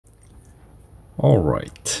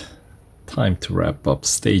Alright, time to wrap up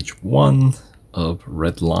stage 1 of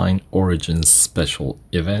Redline Origins special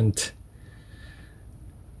event.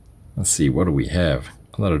 Let's see, what do we have?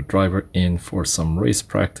 Another driver in for some race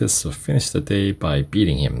practice, so finish the day by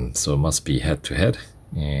beating him. So it must be head to head,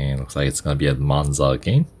 and looks like it's gonna be at Monza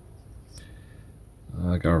again.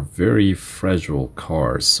 Got very fragile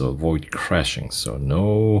cars, so avoid crashing, so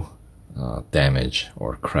no damage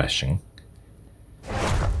or crashing.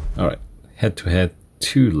 Alright, head to head,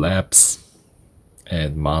 2 laps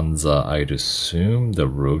at Monza, I'd assume the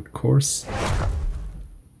road course.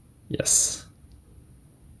 Yes.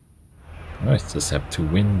 Alright, just have to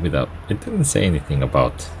win without... It didn't say anything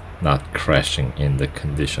about not crashing in the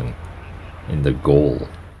condition, in the goal.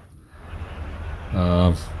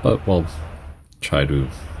 But we'll try to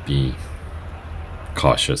be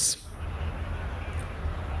cautious.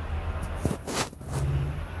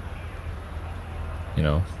 You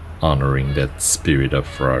know, honoring that spirit of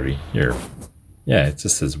Ferrari here. Yeah, it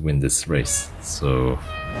just says win this race, so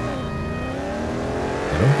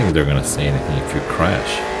I don't think they're gonna say anything if you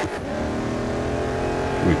crash.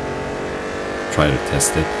 We try to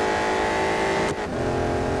test it.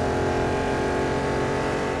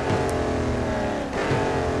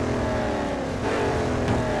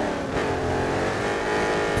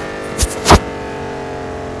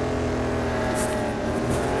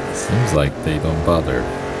 Seems like they don't bother.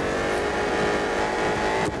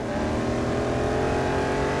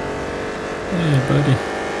 Hey, buddy.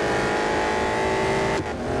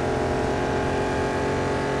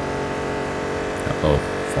 Uh-oh,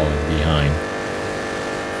 falling behind.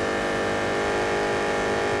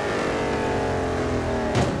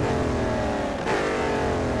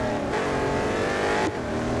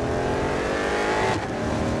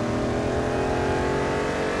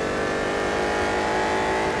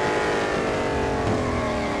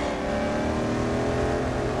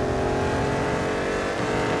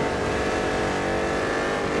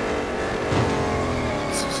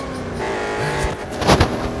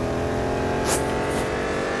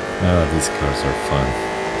 Oh, these cars are fun.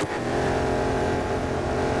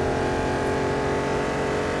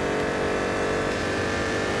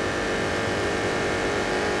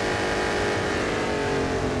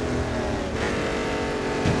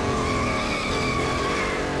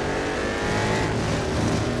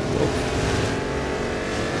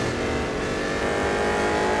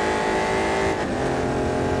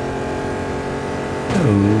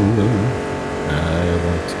 Hello. I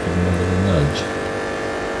want to give him a little nudge.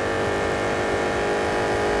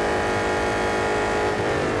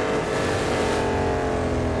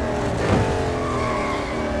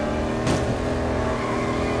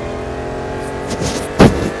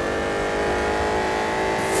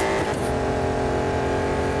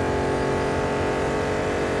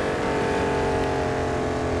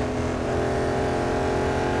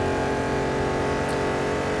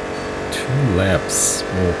 Laps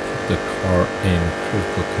will put the car in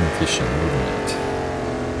critical condition, wouldn't it?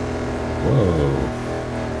 Whoa.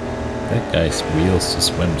 That guy's wheels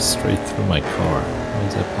just went straight through my car. How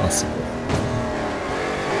is that possible?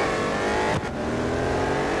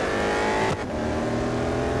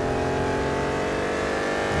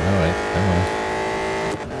 Alright, come on.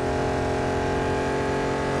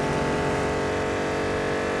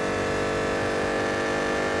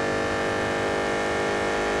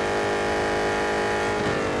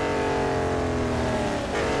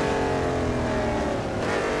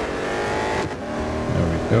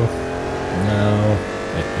 Go. Now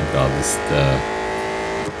I think I'll just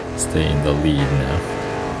stay in the lead now.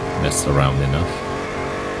 Mess around enough.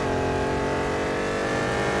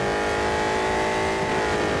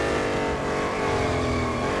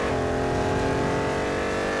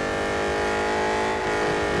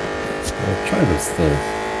 I'll try to still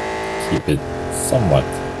keep it somewhat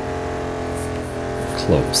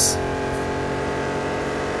close.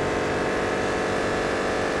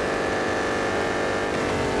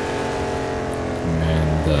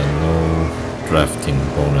 No drafting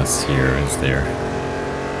bonus here, is there?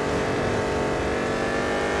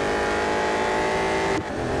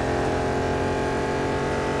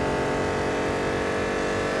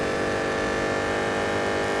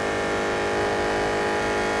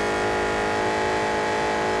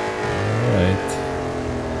 Alright.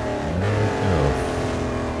 There we go.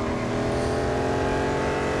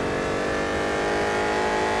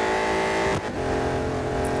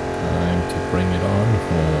 Time to bring it on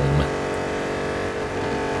home.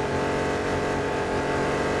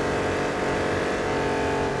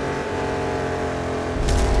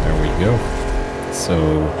 Go. So,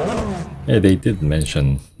 yeah, they did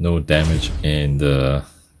mention no damage in the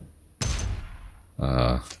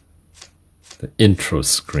the intro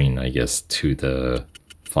screen, I guess, to the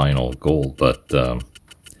final goal, but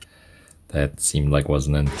that seemed like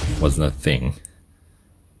wasn't a thing.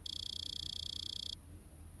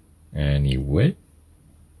 Anyway,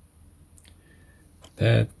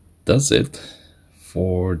 that does it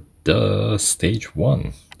for the stage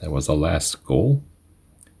 1. That was our last goal.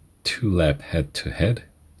 2-lap head-to-head,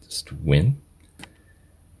 just win.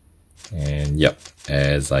 And yep,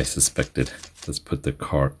 as I suspected, let's put the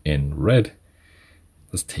car in red.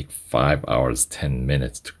 Let's take 5 hours, 10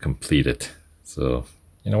 minutes to complete it. So,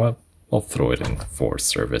 you know what? I'll throw it in for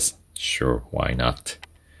service. Sure, why not?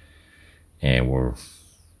 And we're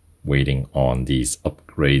waiting on these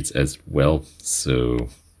upgrades as well. So,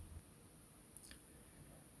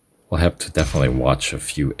 we'll have to definitely watch a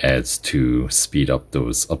few ads to speed up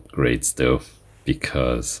those upgrades though.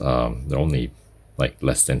 Because there are only like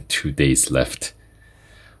less than 2 days left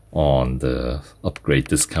on the upgrade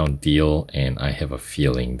discount deal, and I have a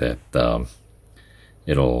feeling that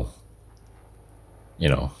it'll, you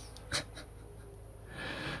know,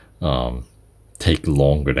 take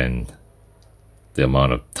longer than the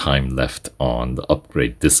amount of time left on the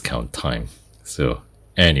upgrade discount time. So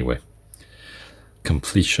anyway,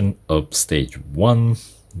 completion of stage 1,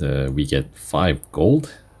 we get 5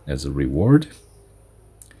 gold as a reward.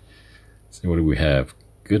 So what do we have?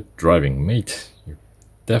 Good driving, mate. You're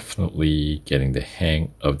definitely getting the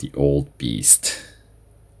hang of the old beast.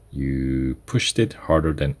 You pushed it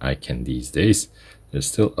harder than I can these days. There's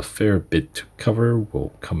still a fair bit to cover.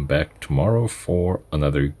 We'll come back tomorrow for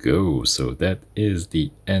another go. So that is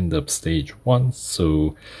the end of stage 1.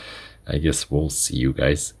 So I guess we'll see you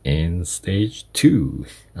guys in stage 2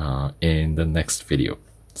 in the next video.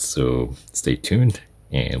 So stay tuned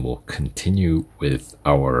and we'll continue with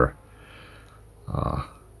our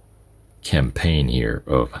campaign here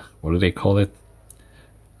of, what do they call it?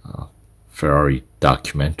 Ferrari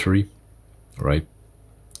documentary, right?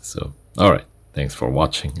 So, alright, thanks for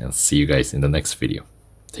watching and see you guys in the next video.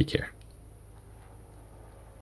 Take care.